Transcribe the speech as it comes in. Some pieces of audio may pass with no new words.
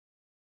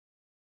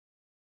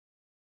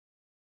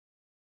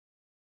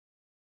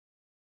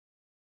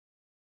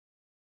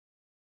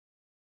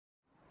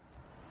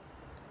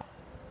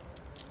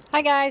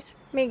Hi guys,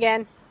 me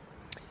again.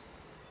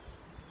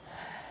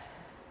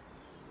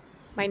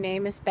 My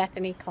name is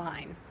Bethany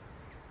Klein,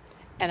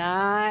 and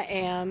I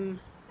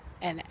am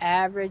an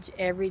average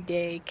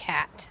everyday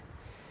cat.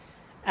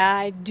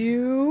 I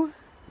do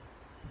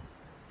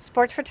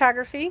sports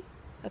photography.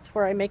 That's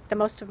where I make the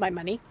most of my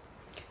money.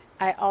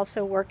 I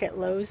also work at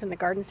Lowe's in the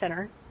garden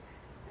center.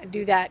 I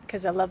do that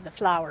because I love the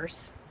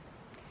flowers,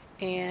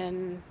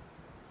 and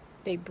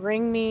they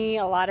bring me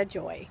a lot of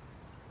joy.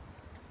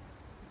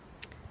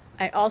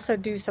 I also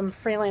do some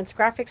freelance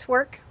graphics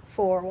work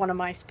for one of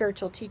my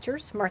spiritual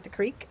teachers, Martha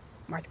Creek,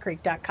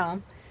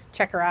 marthacreek.com.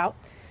 Check her out.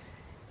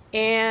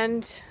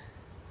 And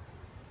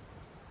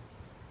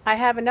I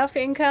have enough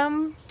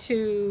income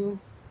to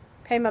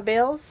pay my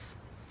bills,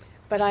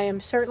 but I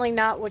am certainly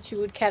not what you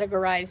would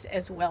categorize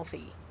as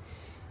wealthy.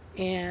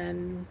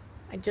 And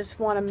I just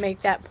want to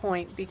make that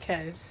point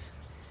because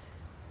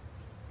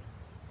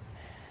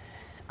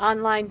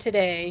online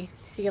today,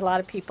 you see a lot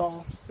of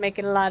people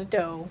making a lot of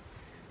dough.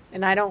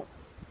 And I don't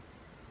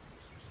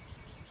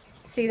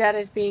see that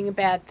as being a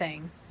bad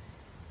thing.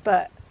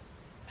 But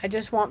I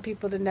just want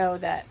people to know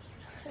that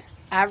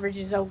average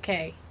is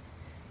okay.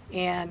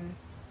 And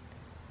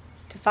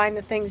to find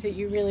the things that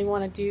you really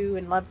want to do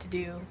and love to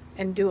do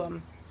and do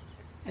them.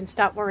 And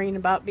stop worrying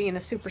about being a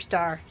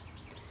superstar.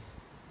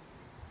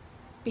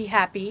 Be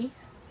happy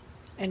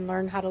and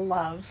learn how to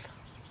love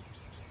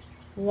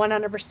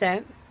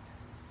 100%.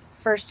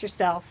 First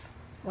yourself.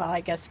 Well,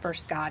 I guess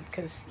first God,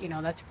 because, you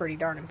know, that's pretty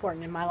darn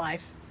important in my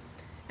life.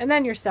 And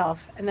then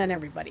yourself, and then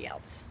everybody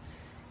else.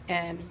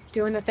 And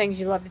doing the things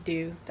you love to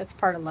do, that's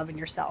part of loving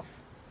yourself.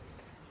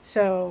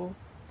 So,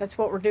 that's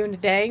what we're doing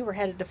today. We're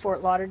headed to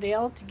Fort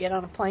Lauderdale to get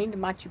on a plane to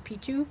Machu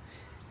Picchu.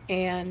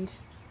 And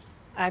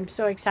I'm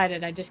so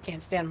excited, I just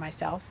can't stand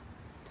myself.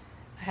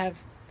 I have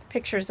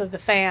pictures of the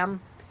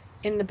fam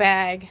in the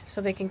bag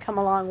so they can come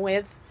along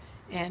with,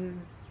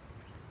 and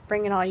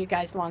bringing all you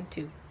guys along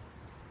too.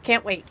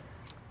 Can't wait.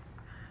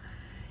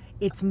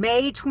 It's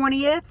May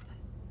 20th,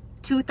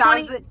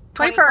 21st.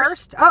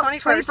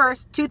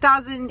 21st,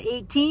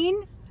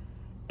 2018.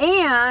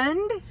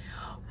 And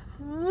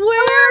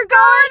we're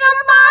going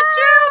to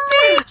Machu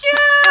Picchu,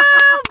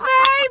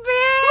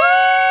 baby!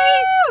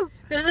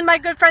 This is my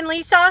good friend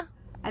Lisa.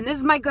 And this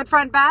is my good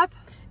friend Beth.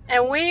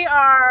 And we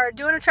are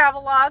doing a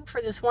travel log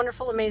for this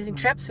wonderful, amazing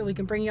trip so we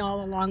can bring you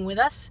all along with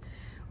us.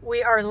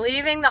 We are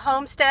leaving the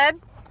homestead.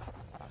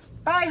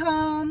 Bye,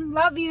 home.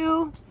 Love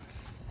you.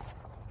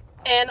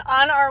 And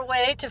on our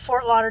way to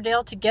Fort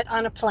Lauderdale to get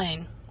on a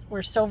plane.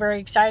 We're so very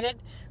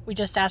excited. We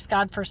just asked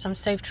God for some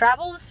safe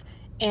travels,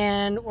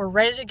 and we're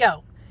ready to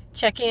go.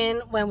 Check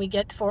in when we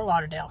get to Fort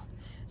Lauderdale.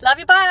 Love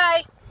you,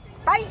 bye!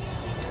 Bye!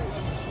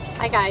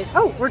 Hi, guys.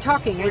 Oh, we're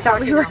talking. We're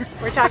talking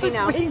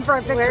now. Waiting for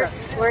a picture.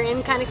 We're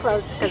in kind of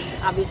close, because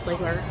obviously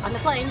we're on the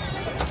plane.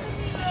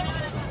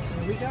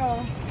 Here we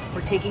go.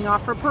 We're taking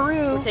off for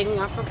Peru. We're taking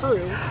off for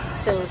Peru,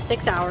 so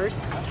 6 hours.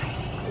 So exciting.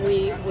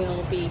 We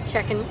will be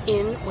checking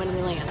in when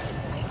we land.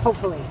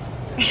 Hopefully.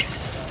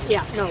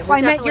 Yeah, no. Well,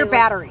 I meant your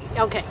battery.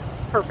 Okay,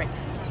 perfect.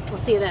 We'll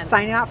see you then.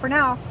 Signing out for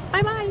now.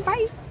 Bye-bye.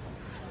 Bye.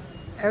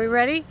 Are we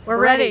ready? We're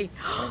ready.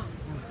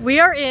 We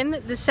are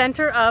in the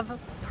center of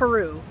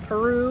Peru.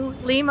 Peru,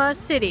 Lima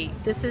City.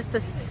 This is the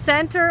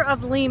center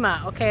of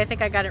Lima. Okay, I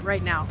think I got it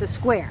right now. The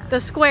square. The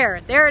square.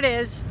 There it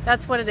is.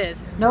 That's what it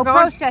is. No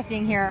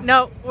protesting here.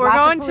 No, we're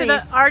Lots going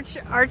of to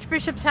the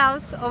Archbishop's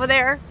house over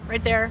there.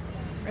 Right there.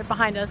 Right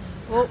behind us.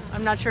 Oh,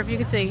 I'm not sure if you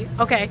can see.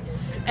 Okay.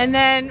 And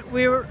then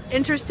we were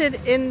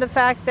interested in the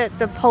fact that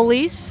the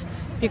police,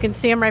 if you can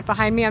see them right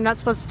behind me, I'm not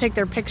supposed to take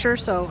their picture,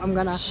 so I'm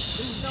gonna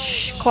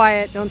shh,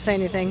 quiet, don't say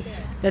anything,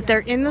 that they're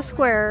in the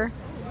square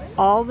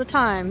all the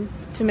time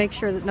to make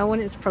sure that no one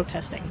is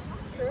protesting.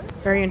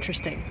 Very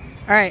interesting.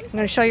 All right, I'm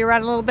gonna show you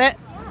around a little bit.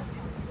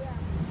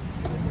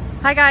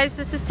 Hi guys,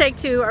 this is take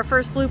two. Our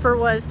first blooper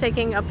was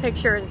taking a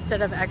picture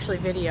instead of actually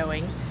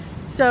videoing.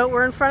 So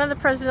we're in front of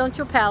the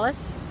presidential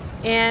palace.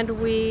 And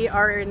we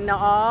are in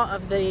awe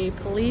of the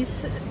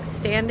police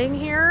standing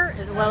here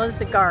as well as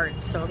the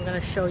guards. So I'm going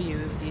to show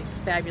you these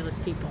fabulous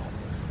people.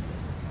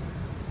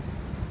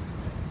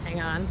 Hang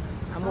on.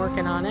 I'm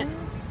working on it.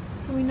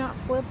 Can we not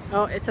flip?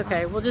 Oh, it's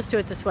okay. We'll just do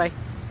it this way.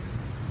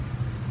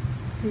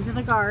 These are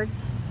the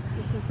guards.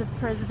 This is the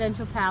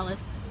presidential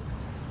palace.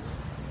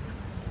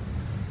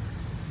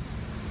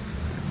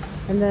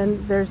 And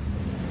then there's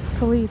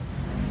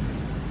police.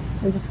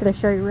 I'm just going to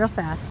show you real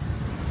fast.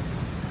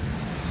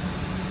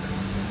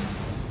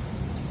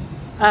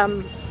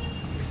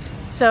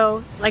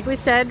 So, like we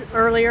said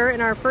earlier in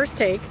our first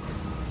take,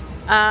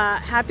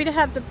 happy to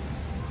have the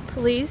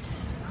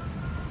police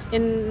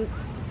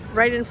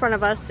right in front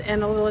of us,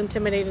 and a little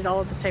intimidated all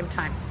at the same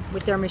time.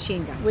 With their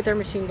machine guns. With their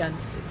machine guns.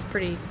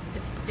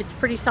 It's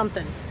pretty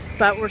something.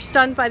 But we're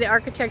stunned by the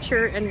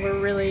architecture, and we're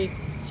really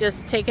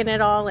just taking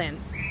it all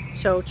in.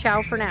 So,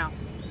 ciao for now.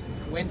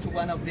 Went to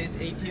one of these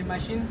ATM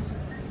machines,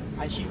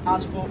 and she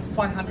asked for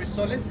 500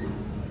 soles.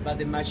 but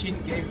the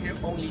machine gave her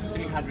only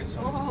 300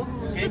 soles.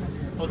 Okay?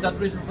 For that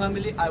reason,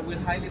 family, I will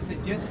highly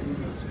suggest,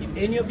 if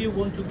any of you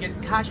want to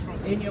get cash from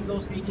any of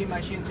those ATM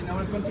machines in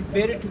our country,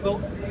 better to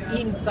go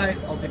inside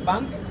of the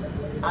bank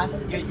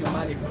and get your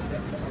money from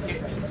them.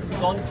 Okay?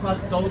 Don't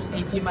trust those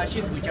ATM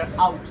machines which are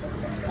out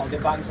of the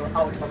banks or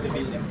out of the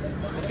buildings.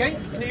 Okay?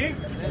 Clear?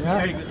 Yeah.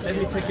 Very good. Let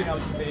me take it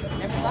out today.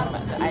 Never thought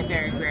about that. I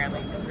very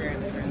rarely.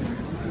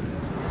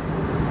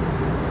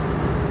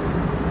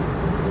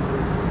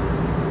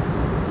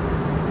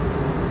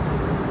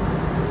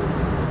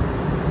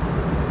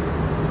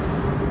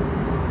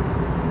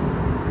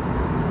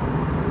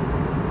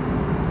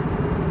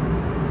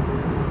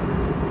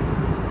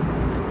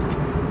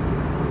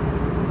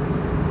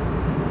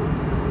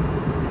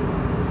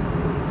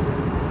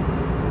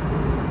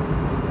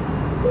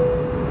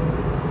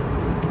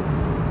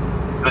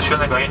 Presión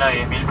de cabina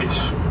de 1000 pies.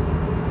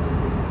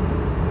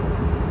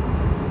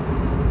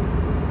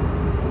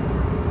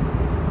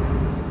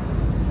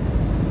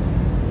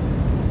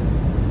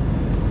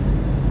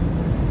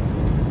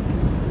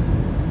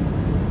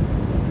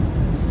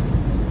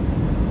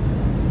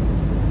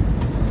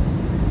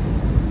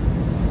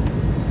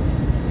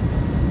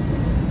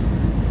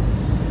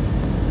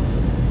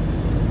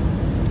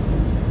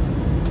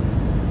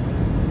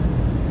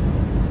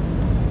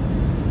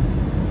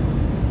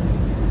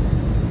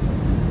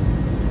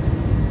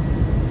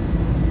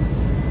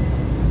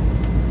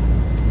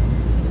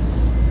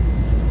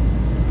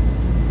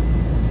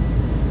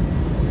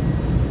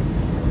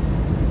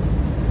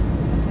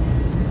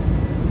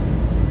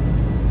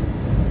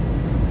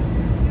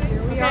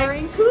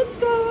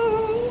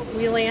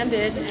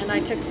 And I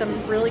took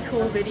some really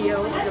cool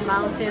video of the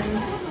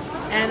mountains,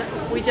 and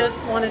we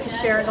just wanted to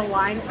share the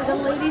line for the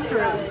ladies'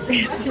 room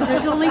because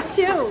there's only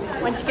 2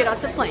 once you get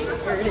off the plane.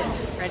 Here it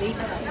is. Ready?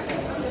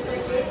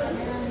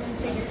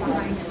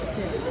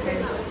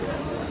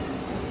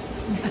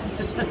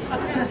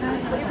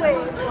 Wait,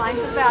 line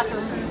for the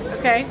bathroom.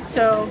 Okay,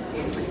 so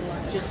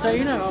just so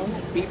you know,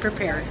 be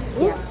prepared.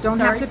 Yeah, don't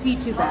have to pee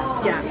too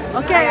bad. Yeah,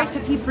 okay. I have to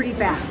pee pretty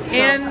bad. So.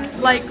 And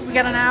like we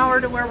got an hour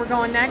to where we're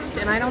going next,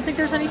 and I don't think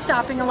there's any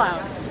stopping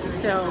allowed.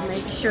 So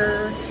make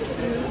sure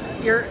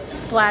your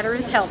bladder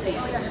is healthy.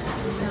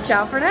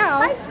 Ciao for now.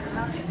 Bye.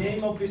 The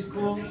name of the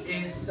school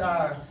is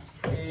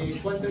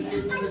 ¿cuánto es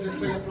el nombre de la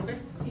escuela, profe?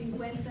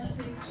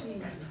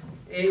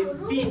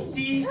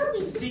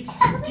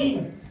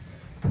 5615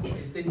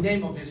 is the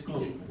name of the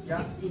school.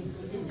 Yeah.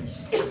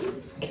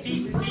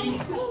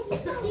 56.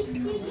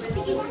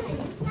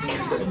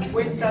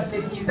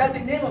 That's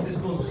the name of the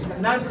school. It's a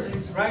number,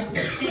 right?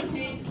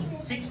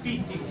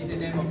 5650 is the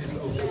name of the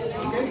school.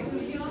 Okay?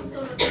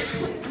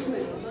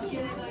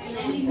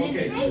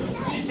 Okay.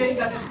 She's saying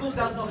that the school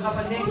does not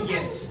have a name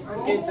yet.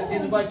 Okay, so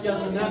this was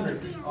just a number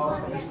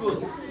of the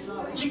school.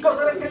 Chicos,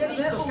 a ver,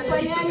 calladitos,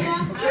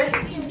 calladitos. Okay?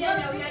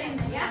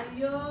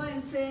 Yo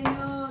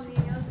enseño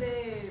niños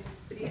de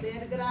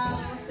primer grado,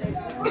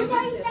 segundo y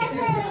tercer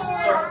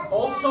grado. So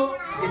also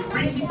the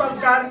principal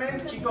Carmen,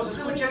 chicos,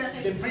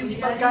 escuchen, the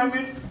principal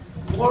Carmen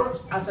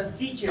works as a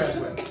teacher as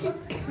well.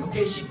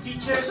 Okay, she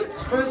teaches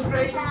 1st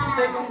grade,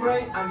 2nd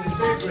grade, and the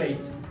 3rd grade.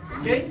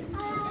 Okay?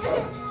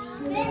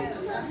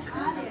 Las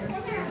áreas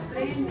que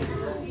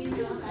aprenden los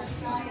niños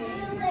acá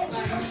en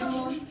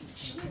español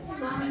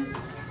son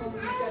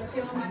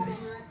comunicación,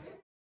 matemática.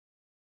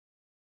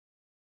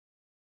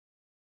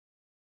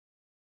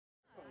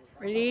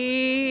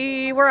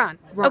 Ready? We're on.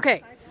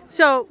 Okay,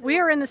 so we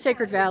are in the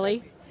Sacred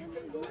Valley.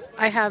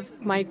 I have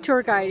my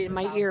tour guide in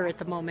my ear at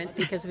the moment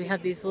because we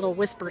have these little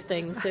whisper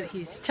things that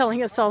he's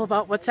telling us all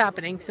about what's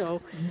happening.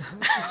 So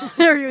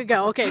there you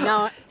go. Okay,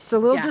 now it's a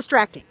little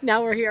distracting.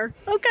 Now we're here.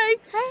 Okay.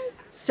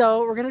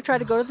 So we're going to try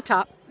to go to the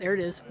top. There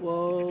it is.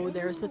 Whoa,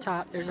 there's the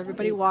top. There's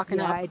everybody walking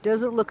up. It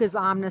doesn't look as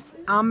ominous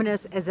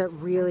as it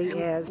really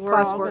is.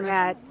 Plus, we're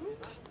at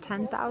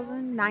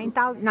 10,000?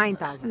 9,000?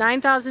 9,000.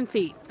 9,000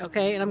 feet,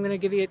 okay? And I'm going to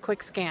give you a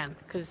quick scan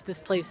because this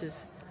place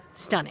is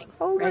stunning.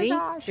 Oh, ready? My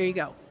gosh. Here you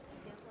go.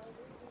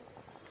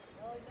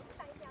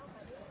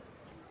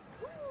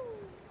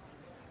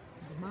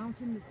 The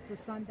mountain, it's the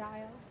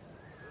sundial.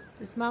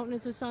 This mountain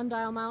is the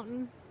Sundial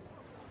Mountain.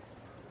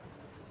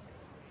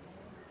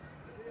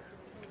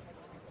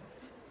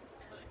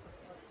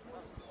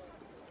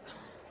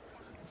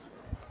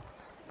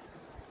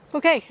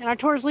 Okay, and our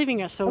tour is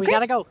leaving us, so we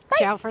gotta go. Bye.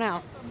 Ciao for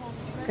now.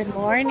 Good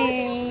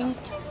morning.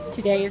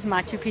 Today is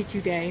Machu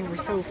Picchu Day. We're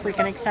so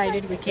freaking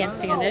excited, we can't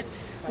stand it.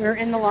 We're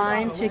in the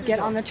line to get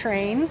on the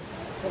train.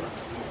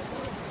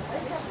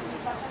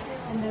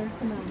 And there's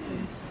the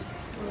mountains.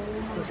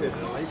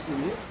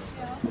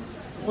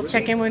 We'll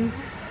check in when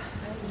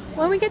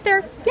we get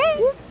there.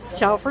 Yay!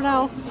 Ciao for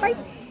now. Bye.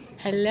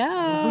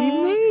 Hello. We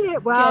made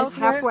it. Well,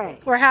 halfway.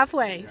 We're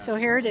halfway, so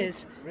here it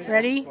is.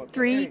 Ready?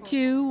 3,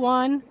 2,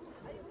 1.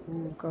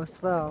 Ooh, go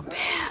slow.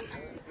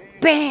 Bam!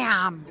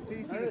 Bam!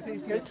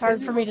 It's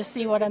hard for me to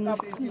see what I'm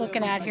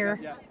looking at here,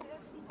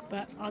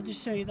 but I'll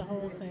just show you the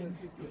whole thing.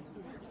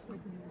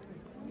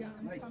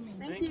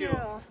 Thank you.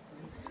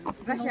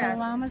 Little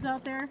llamas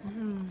out there.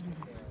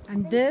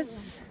 And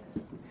this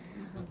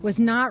was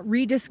not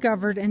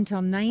rediscovered until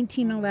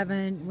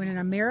 1911 when an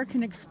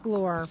American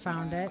explorer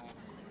found it.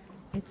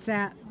 It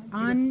sat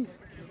untouched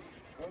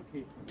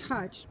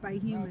by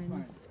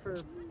humans for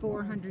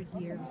 400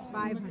 years,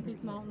 500 Look at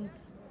these mountains.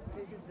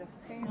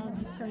 I'll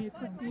just show you a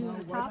quick view of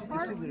the top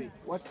part.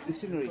 Watch the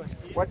scenery.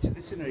 Watch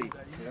the scenery.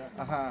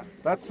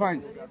 That's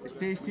fine.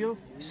 Stay still.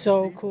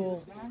 So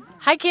cool.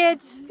 Hi,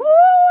 kids. Woo!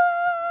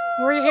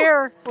 We're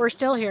here. We're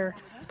still here.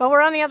 But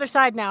we're on the other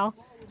side now.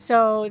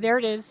 So there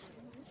it is.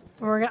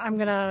 I'm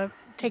going to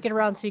take it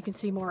around so you can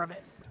see more of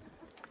it.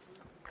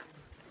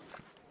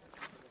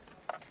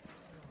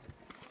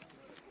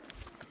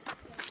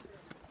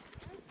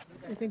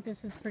 I think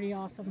this is pretty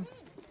awesome.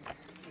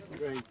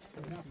 Great.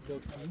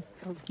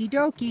 Okie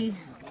dokie.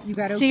 You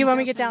got to see you when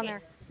we get down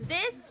there.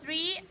 These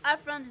three are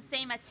from the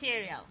same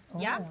material.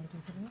 Yeah?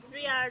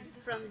 Three are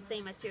from the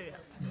same material.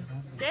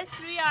 These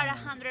three are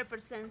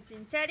 100%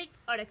 synthetic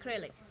or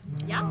acrylic.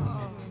 Yeah?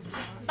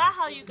 But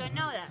how you can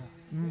know that?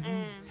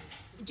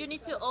 You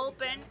need to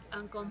open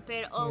and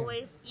compare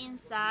always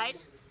inside.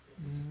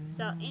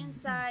 So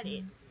inside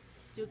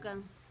you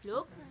can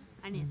look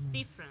and it's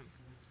different.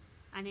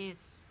 And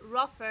it's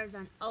rougher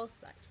than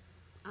outside.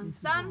 And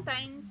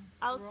sometimes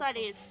outside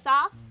is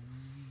soft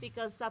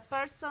because the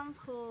persons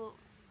who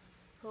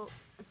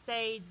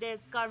say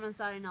these garments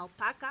are in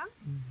alpaca,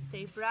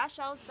 they brush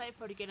outside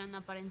for to get an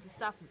apparent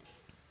softness,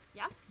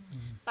 yeah?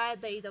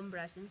 But they don't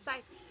brush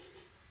inside.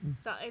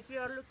 So if you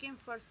are looking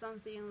for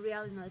something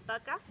real in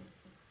alpaca,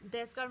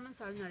 these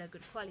garments are not a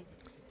good quality.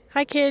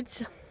 Hi,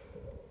 kids.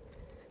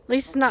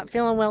 Lisa's not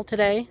feeling well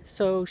today,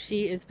 so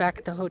she is back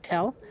at the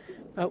hotel.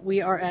 But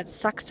we are at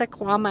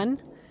Sacsayhuaman,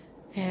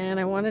 and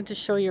I wanted to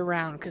show you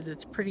around because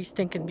it's pretty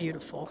stinking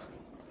beautiful.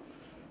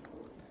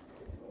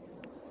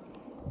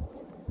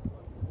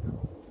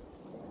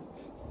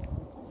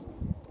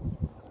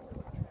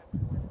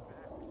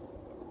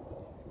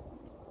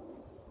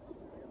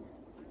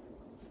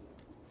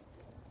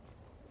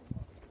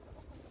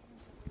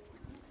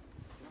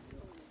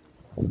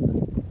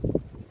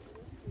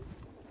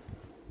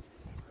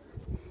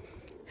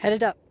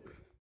 Headed up.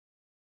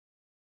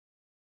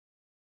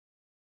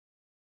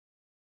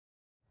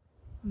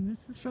 And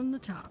this is from the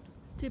top,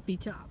 tippy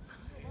top.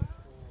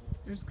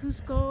 There's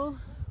Cusco.